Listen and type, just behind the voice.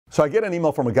So I get an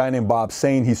email from a guy named Bob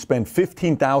saying he spent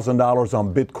 $15,000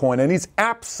 on Bitcoin, and he's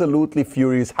absolutely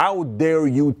furious. How dare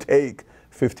you take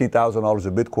 $15,000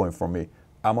 of Bitcoin from me?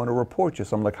 I'm going to report you.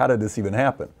 So I'm like, how did this even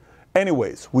happen?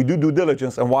 Anyways, we do due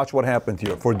diligence, and watch what happened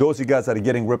here. For those of you guys that are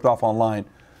getting ripped off online,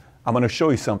 I'm going to show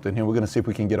you something here. We're going to see if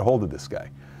we can get a hold of this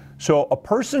guy. So a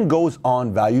person goes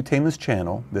on Valuetainment's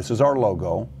channel. This is our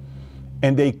logo.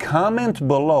 And they comment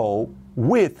below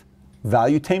with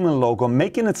Valuetainment logo,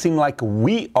 making it seem like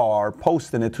we are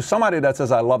posting it to somebody that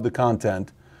says, I love the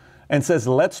content, and says,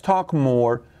 let's talk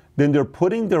more. Then they're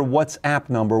putting their WhatsApp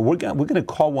number. We're going to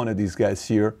call one of these guys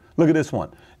here. Look at this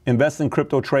one. Invest in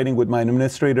crypto trading with my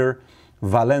administrator,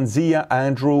 Valencia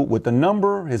Andrew, with the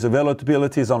number. His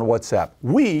availability is on WhatsApp.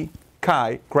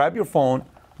 Kai, grab your phone.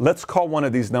 Let's call one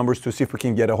of these numbers to see if we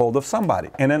can get a hold of somebody.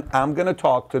 And then I'm going to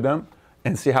talk to them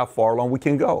and see how far along we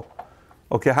can go.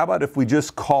 Okay, how about if we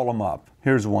just call them up?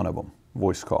 Here's one of them,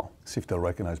 voice call. See if they'll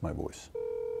recognize my voice.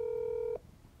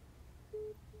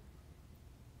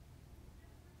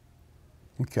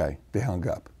 Okay, they hung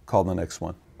up. Call the next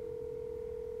one.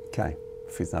 Okay,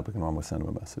 if he's not picking up, I'm going to send him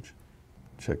a message.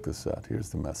 Check this out. Here's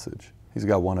the message. He's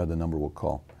got one other number we'll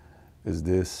call. Is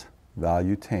this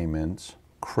Valuetainment's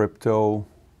crypto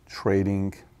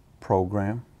trading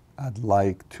program? I'd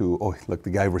like to, oh, look,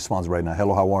 the guy responds right now.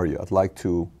 Hello, how are you? I'd like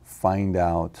to find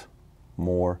out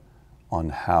more on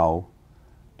how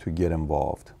to get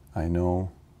involved. I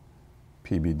know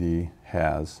PBD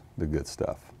has the good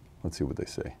stuff. Let's see what they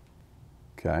say.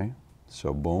 Okay,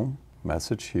 so boom,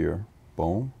 message here,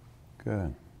 boom,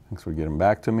 good. Thanks for getting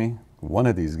back to me. One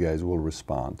of these guys will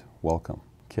respond. Welcome.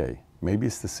 Okay, maybe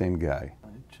it's the same guy.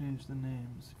 I changed the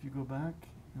names. If you go back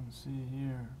and see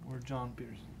here, we're John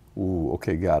Peterson. Ooh,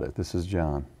 okay, got it. This is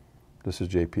John. This is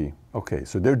JP. Okay,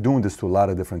 so they're doing this to a lot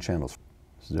of different channels.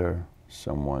 Is there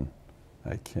someone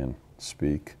I can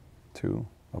speak to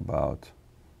about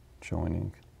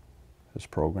joining this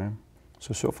program?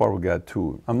 So far we got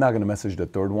two. I'm not going to message the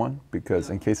third one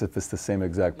because in case if it's the same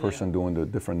exact person doing the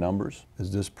different numbers.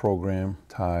 Is this program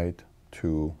tied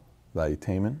to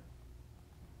Valuetainment?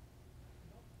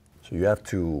 So you have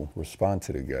to respond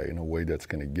to the guy in a way that's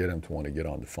going to get him to want to get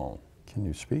on the phone. Can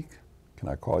you speak? Can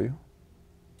I call you?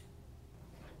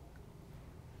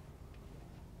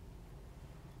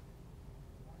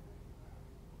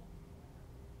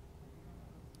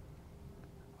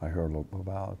 I heard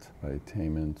about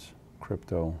Valuetainment's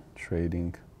crypto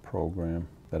trading program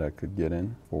that I could get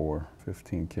in for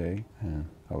 $15K, and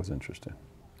I was interested.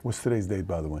 What's today's date,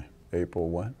 by the way? April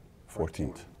what?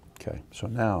 14th. Okay, so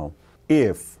now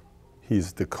if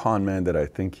he's the con man that I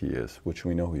think he is, which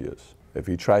we know he is, if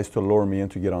he tries to lure me in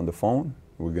to get on the phone,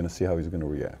 we're going to see how he's going to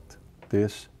react.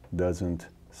 This doesn't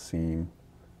seem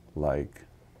like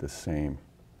the same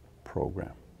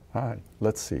program. All right,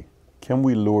 let's see. Can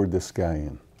we lure this guy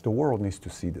in? The world needs to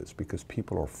see this because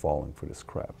people are falling for this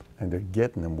crap. And they're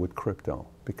getting them with crypto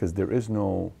because there is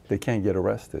no, they can't get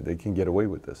arrested. They can get away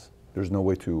with this. There's no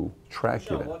way to track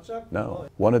it. No.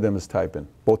 One of them is typing.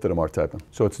 Both of them are typing.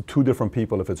 So it's two different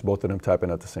people if it's both of them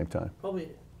typing at the same time. Probably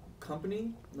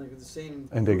company, like the same.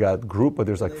 And they got group, but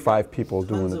there's like 5 people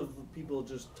doing it. Tons of people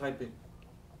just typing.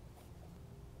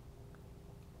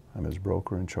 I'm his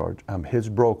broker in charge. I'm his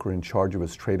broker in charge of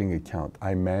his trading account.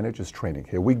 I manage his trading.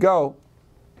 Here we go.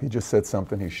 He just said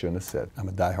something he shouldn't have said. I'm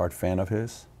a diehard fan of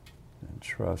his and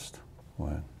trust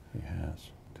what he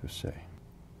has to say.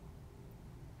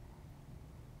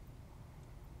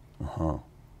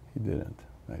 He didn't.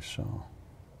 I saw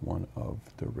one of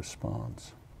the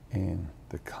response in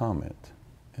the comment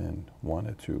and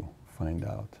wanted to find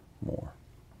out more.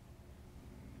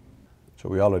 So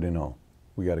we already know.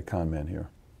 We got a con man here.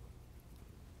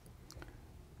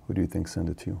 Who do you think sent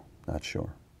it to you? Not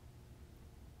sure.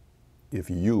 If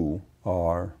you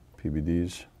are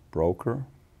PBD's broker,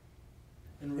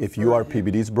 if you are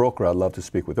PBD's broker, I'd love to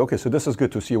speak with. Okay, so this is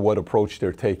good to see what approach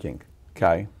they're taking.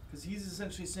 Okay. Because he's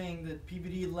essentially saying that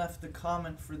PBD left the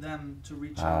comment for them to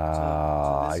reach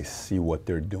out to this I see what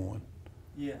they're doing.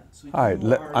 Yeah. So all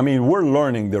right, I mean, we're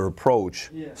learning their approach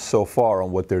so far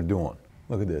on what they're doing.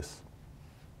 Look at this.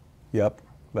 Yep,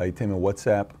 Valuetainment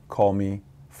WhatsApp, call me,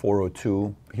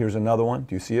 402. Here's another one,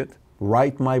 do you see it?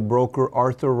 Write my broker,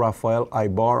 Arthur Rafael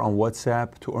Ibar, on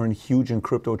WhatsApp to earn huge in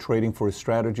crypto trading for his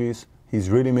strategies. He's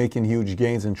really making huge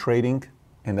gains in trading,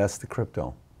 and that's the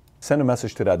crypto. Send a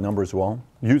message to that number as well.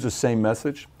 Use the same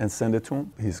message and send it to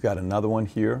him. He's got another one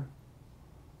here.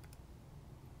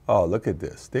 Oh, look at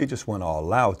this. They just went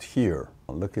all out here.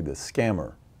 Look at this,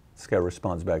 scammer. This guy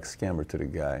responds back, scammer to the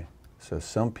guy. So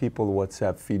some people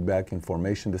WhatsApp feedback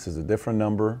information. This is a different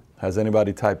number. Has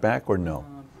anybody typed back or no?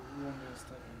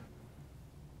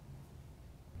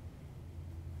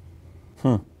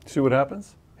 See what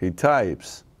happens? He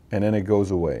types, and then it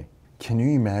goes away. Can you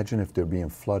imagine if they're being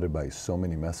flooded by so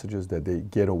many messages that they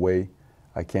get away?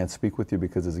 I can't speak with you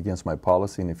because it's against my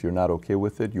policy, and if you're not okay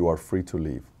with it, you are free to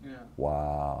leave. Yeah.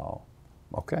 Wow.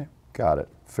 Okay, got it.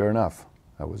 Fair enough.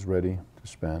 I was ready to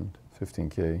spend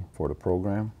 $15K for the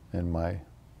program, and my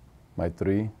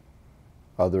 3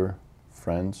 other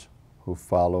friends who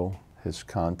follow his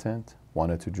content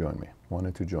wanted to join me.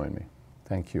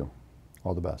 Thank you.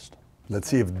 All the best. Let's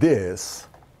see if this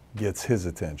gets his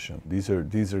attention. These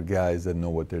are guys that know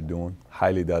what they're doing.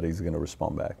 Highly doubt he's going to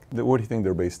respond back. Where do you think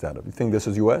they're based out of? You think this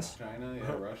is U.S.? China,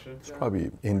 yeah, Russia. It's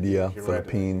probably India,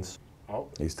 Philippines. Oh,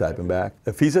 He's typing back.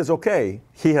 If he says okay,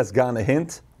 he has gotten a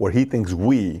hint where he thinks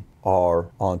we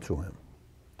are onto him.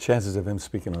 Chances of him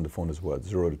speaking on the phone is what?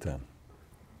 0 to 10?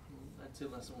 I'd say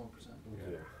less than 1%.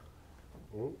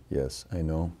 yeah. Yes, I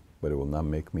know, but it will not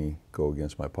make me go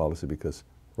against my policy because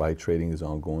ride trading is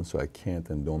ongoing, so I can't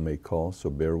and don't make calls. So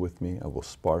bear with me. I will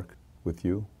spark with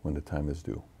you when the time is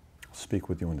due. I'll speak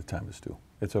with you when the time is due.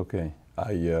 It's okay.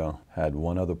 I had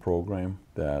one other program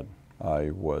that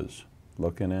I was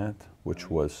looking at, which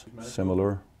was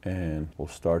similar, and we'll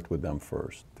start with them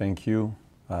first. Thank you.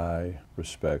 I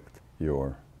respect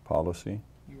your policy.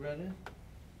 You read it?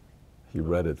 He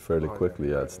read it fairly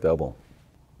quickly. Yeah, it's double.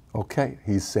 Okay,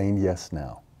 he's saying yes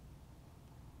now.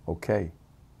 Okay.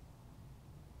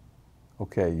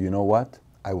 Okay, you know what?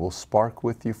 I will spark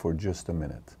with you for just a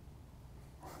minute.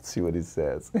 Let's see what he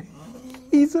says.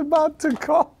 He's about to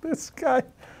call this guy.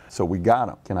 So we got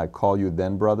him. Can I call you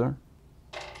then, brother?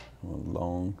 A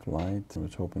long flight. I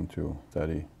was hoping to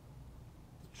study.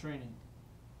 Training.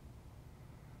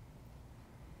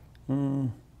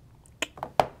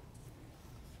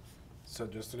 So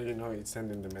just to let you know, it's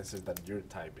sending the message that you're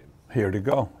typing. Here to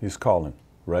go. He's calling.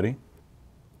 Ready?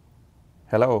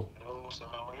 Hello. Hello, sir.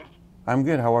 How are you? I'm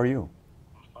good. How are you?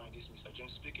 I'm fine. This is Mr.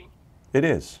 James speaking. It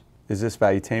is. Is this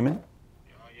Valuetainment?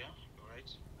 Yeah, all right.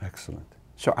 Excellent.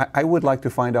 So I would like to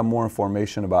find out more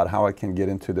information about how I can get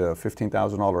into the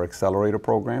 $15,000 accelerator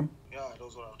program. Yeah,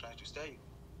 that's what I'm trying to say.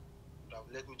 You have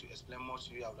let me to explain more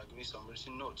to you. I would like to give you some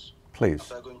written notes. Please.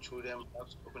 After going through them, I have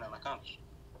to open an account.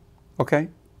 Okay.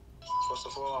 First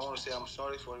of all, I want to say I'm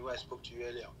sorry for the way I spoke to you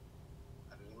earlier.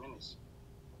 I didn't mean it.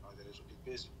 I was a little bit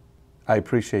busy. I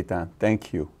appreciate that.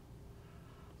 Thank you.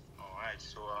 All right,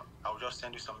 so I'll just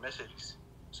send you some messages,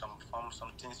 some forms,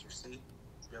 some things you see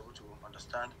to be able to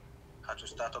understand how to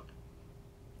start up.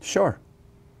 Sure.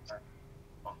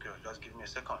 Okay, just give me a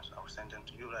second. I will send them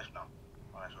to you right now.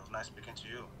 All right, it was nice speaking to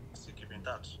you. Still keep in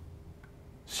touch.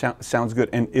 Sounds good.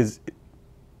 And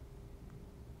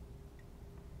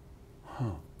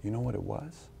you know what it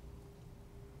was?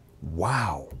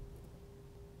 Wow.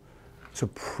 So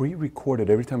pre-recorded,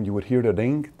 every time you would hear the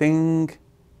ding, ding,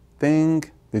 ding.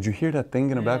 Did you hear that thing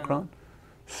in the background?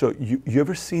 So you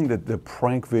ever seen the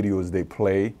prank videos they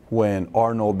play when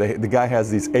Arnold, the guy has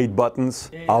these 8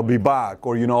 buttons, I'll be back,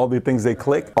 or you know, all the things they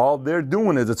click? All they're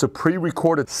doing is it's a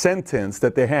pre-recorded sentence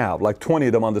that they have, like 20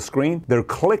 of them on the screen. They're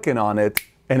clicking on it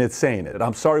and it's saying it.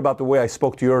 I'm sorry about the way I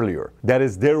spoke to you earlier. That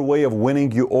is their way of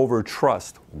winning you over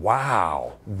trust.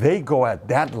 Wow. They go at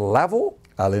that level?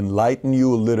 I'll enlighten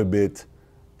you a little bit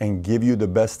and give you the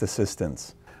best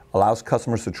assistance. Allows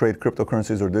customers to trade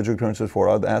cryptocurrencies or digital currencies for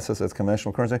other assets as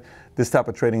conventional currency. This type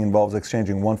of trading involves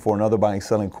exchanging one for another, buying,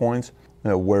 selling coins,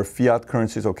 where fiat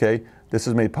currencies, okay. This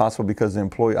is made possible because the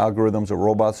employee algorithms of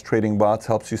robots, trading bots,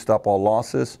 helps you stop all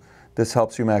losses. This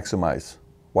helps you maximize.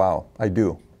 Wow, I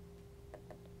do.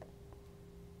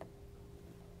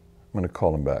 I'm going to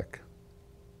call him back.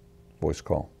 Voice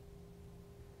call.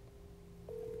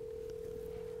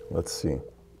 Let's see.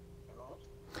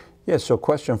 Yeah, so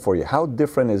question for you. How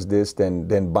different is this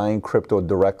than buying crypto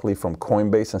directly from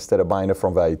Coinbase instead of buying it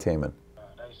from Valuetainment?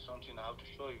 That is something I have to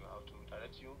show you, how to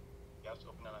direct you. You have to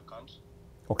open an account.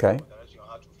 Okay. Direct you on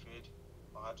how to trade,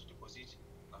 on how to deposit,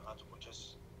 and how to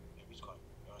purchase a Bitcoin.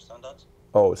 You understand that?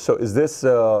 Oh, so is this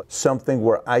something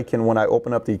where I can, when I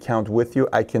open up the account with you,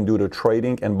 I can do the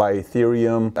trading and buy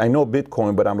Ethereum? I know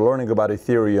Bitcoin, but I'm learning about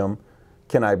Ethereum.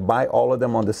 Can I buy all of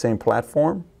them on the same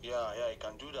platform? Yeah, you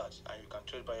can do that. And you can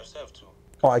trade by yourself too.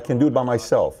 Oh, I can do it by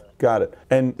myself. Got it.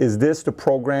 And is this the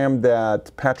program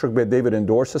that Patrick Bet-David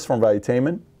endorses from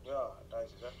Valuetainment? Yeah, that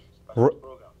is exactly the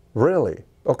program. Really?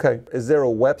 Okay. Is there a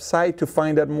website to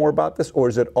find out more about this, or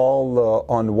is it all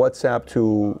on WhatsApp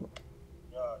to...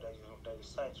 Yeah, there is a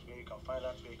site where you can find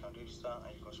out where you can register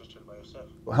and you can switch it by yourself.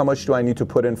 How much do I need to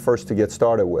put in first to get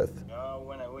started with? Yeah,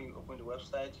 when you open the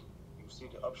website, you see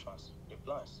the options, the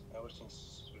plans,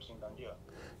 everything's written down there.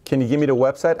 Can you give me the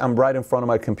website? I'm right in front of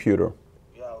my computer.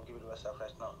 Yeah, I'll give you the website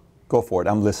right now. Go for it.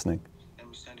 I'm listening. Let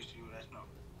me send it to you right now.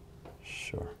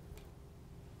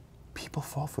 People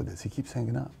fall for this. He keeps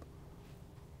hanging up.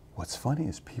 What's funny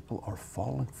is people are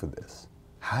falling for this.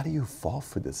 How do you fall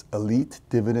for this?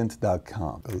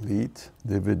 EliteDividend.com.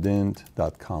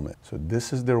 EliteDividend.com. So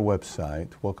this is their website.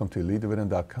 Welcome to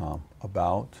EliteDividend.com.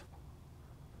 About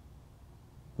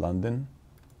London,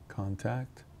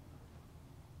 contact.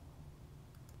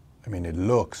 I mean, it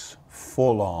looks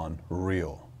full on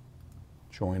real.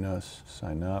 Join us,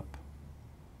 sign up.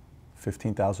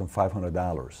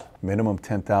 $15,500. Minimum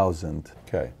 $10,000.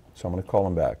 Okay, so I'm going to call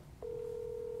him back.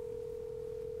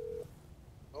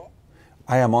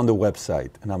 I am on the website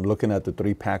and I'm looking at the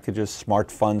 3 packages,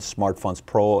 Smart Funds, Smart Funds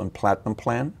Pro, and Platinum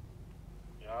Plan.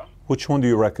 Yeah. Which one do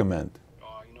you recommend?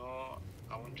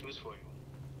 I won't choose for you.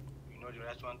 You know the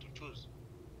right one to choose.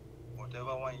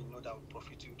 Whatever one you know that will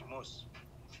profit you the most,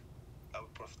 that will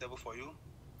be profitable for you.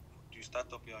 You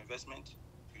start up your investment,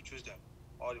 you choose them.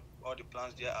 All the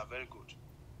plans there are very good.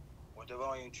 Whatever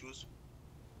one you choose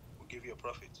will give you a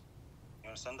profit. You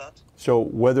understand that? So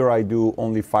whether I do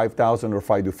only 5,000 or if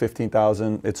I do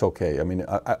 15,000, it's okay. I mean,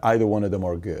 either one of them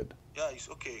are good. Yeah, it's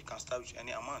okay. You can start with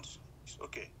any amount. It's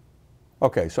okay.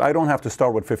 Okay, so I don't have to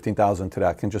start with 15,000 today.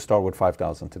 I can just start with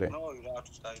 5,000 today. No, you don't have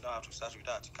to start. You don't have to start with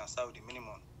that. You can start with the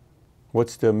minimum.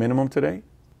 What's the minimum today?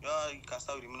 Yeah, you can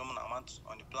start with the minimum amount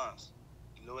on the plans.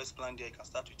 The lowest plan there, you can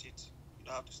start with it. You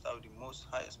don't have to start with the most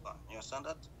highest plan. You understand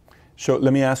that? So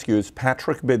let me ask you, is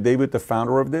Patrick Bet-David the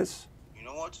founder of this? You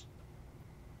know what?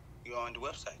 You're on the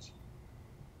website.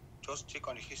 Just check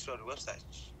on the history of the website.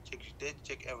 Check the date,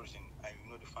 check everything, and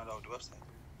you know the founder of the website.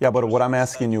 Yeah, but what I'm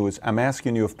asking you is, I'm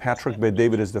asking you if Patrick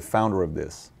Bet-David is the founder of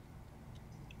this.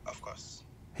 Of course.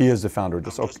 He is the founder of I'm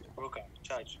this. just Okay. a broker in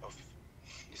charge of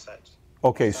the site.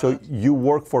 Okay, so you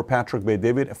work for Patrick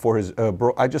Bet-David for his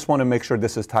I just want to make sure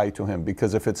this is tied to him,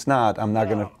 because if it's not, I'm not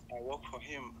going to. I work for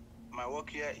him. My work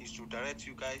here is to direct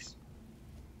you guys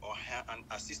and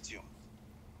assist you.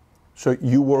 So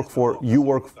you work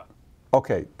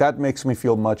okay, that makes me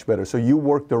feel much better. So you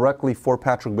work directly for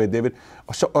Patrick Bet-David.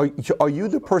 So are you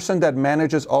the person that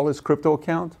manages all his crypto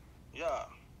account? Yeah,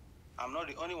 I'm not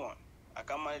the only one. I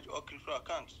can manage all crypto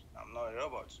accounts. I'm not a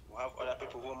robot. We have other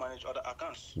people who manage other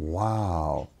accounts.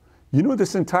 Wow. You know,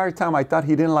 this entire time I thought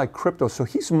he didn't like crypto, so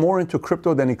he's more into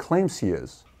crypto than he claims he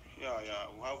is. Yeah.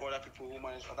 We have other people who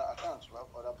manage other accounts. We have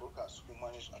other brokers who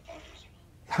manage accounts.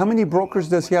 How many brokers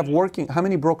does he have working? How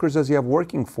many brokers does he have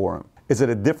working for him? Is it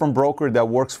a different broker that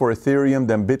works for Ethereum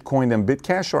than Bitcoin than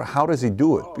Bitcash, or how does he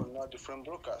do it? No, not different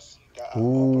brokers. There are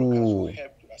more brokers who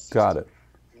help to assist. Got it.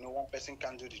 You know, one person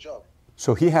can't do the job.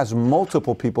 So he has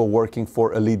multiple people working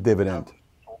for Elite Dividend.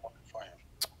 For him.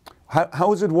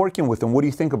 How is it working with him? What do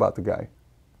you think about the guy?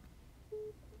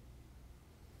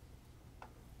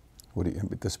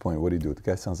 At this point, what do you do? The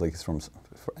guy sounds like he's from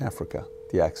Africa,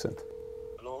 the accent.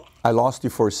 Hello? I lost you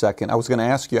for a second. I was going to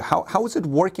ask you, how is it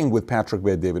working with Patrick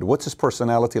Bet-David? What's his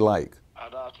personality like? I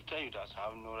don't have to tell you that. I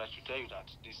have no right to tell you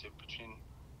that. This is between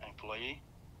an employee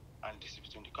and this is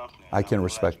between the company. I can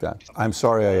respect that. I'm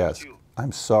sorry I asked.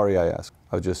 I'm sorry I asked.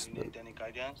 I just. If you need any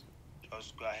guidance,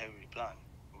 just go ahead with the plan.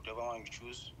 Whatever one you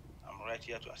choose, I'm right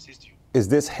here to assist you. Is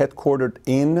this headquartered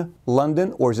in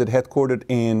London or is it headquartered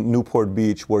in Newport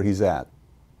Beach where he's at?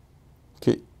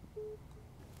 Okay.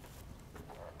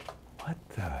 What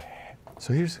the heck?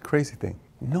 So here's the crazy thing.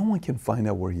 No one can find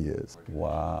out where he is.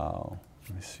 Wow.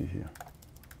 Let me see here.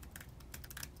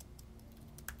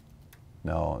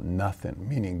 No, nothing.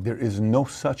 Meaning there is no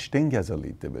such thing as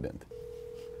Elite Dividend.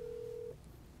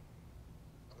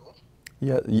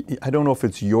 Yeah, I don't know if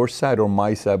it's your side or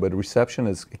my side, but reception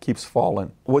it keeps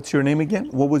falling. What's your name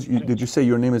again? Did you say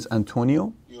your name is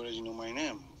Antonio? You already know my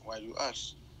name. Why you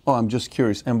ask? Oh, I'm just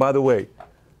curious. And by the way,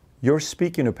 you're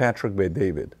speaking to Patrick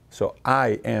Bet-David. So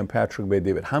I am Patrick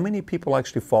Bet-David. How many people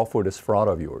actually fall for this fraud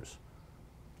of yours?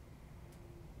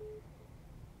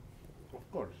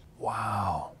 Of course.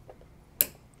 Wow.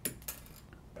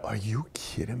 Are you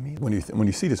kidding me? When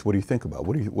you see this, what do you think about?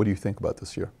 What do you think about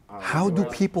this year? How do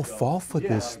people fall for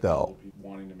this though?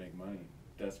 Wanting to make money,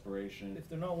 desperation. If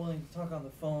they're not willing to talk on the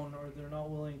phone or they're not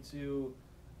willing to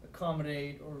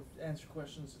accommodate or answer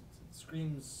questions, it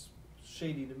screams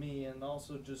shady to me. And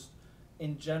also just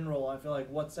in general, I feel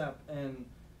like WhatsApp and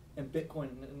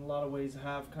Bitcoin in a lot of ways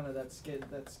have kind of that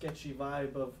sketchy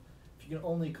vibe of if you can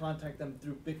only contact them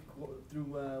through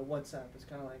WhatsApp, it's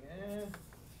kind of like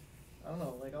I don't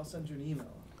know, like I'll send you an email.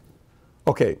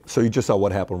 Okay, so you just saw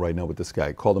what happened right now with this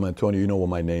guy. Called him Antonio, you know what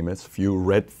my name is. Few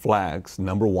red flags.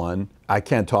 Number one, I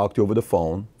can't talk to you over the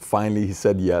phone. Finally, he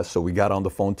said yes, so we got on the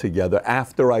phone together.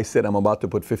 After I said I'm about to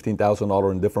put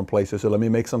 $15,000 in different places, so let me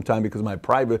make some time because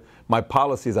my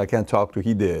policies I can't talk to,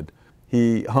 he did.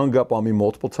 He hung up on me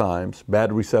multiple times,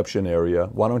 bad reception area.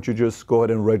 Why don't you just go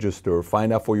ahead and register,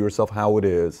 find out for yourself how it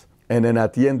is. And then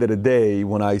at the end of the day,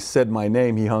 when I said my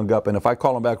name, he hung up. And if I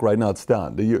call him back right now, it's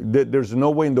done. There's no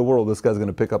way in the world this guy's going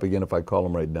to pick up again if I call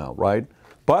him right now, right?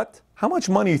 But how much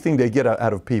money do you think they get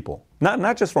out of people?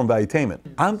 Not just from Valuetainment.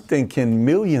 I'm thinking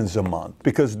millions a month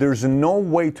because there's no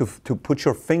way to put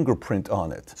your fingerprint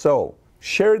on it. So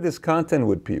share this content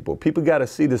with people. People got to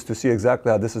see this to see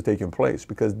exactly how this is taking place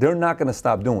because they're not going to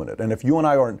stop doing it. And if you and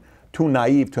I aren't too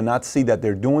naive to not see that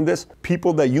they're doing this,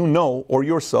 people that you know or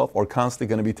yourself are constantly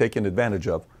going to be taken advantage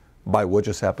of by what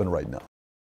just happened right now.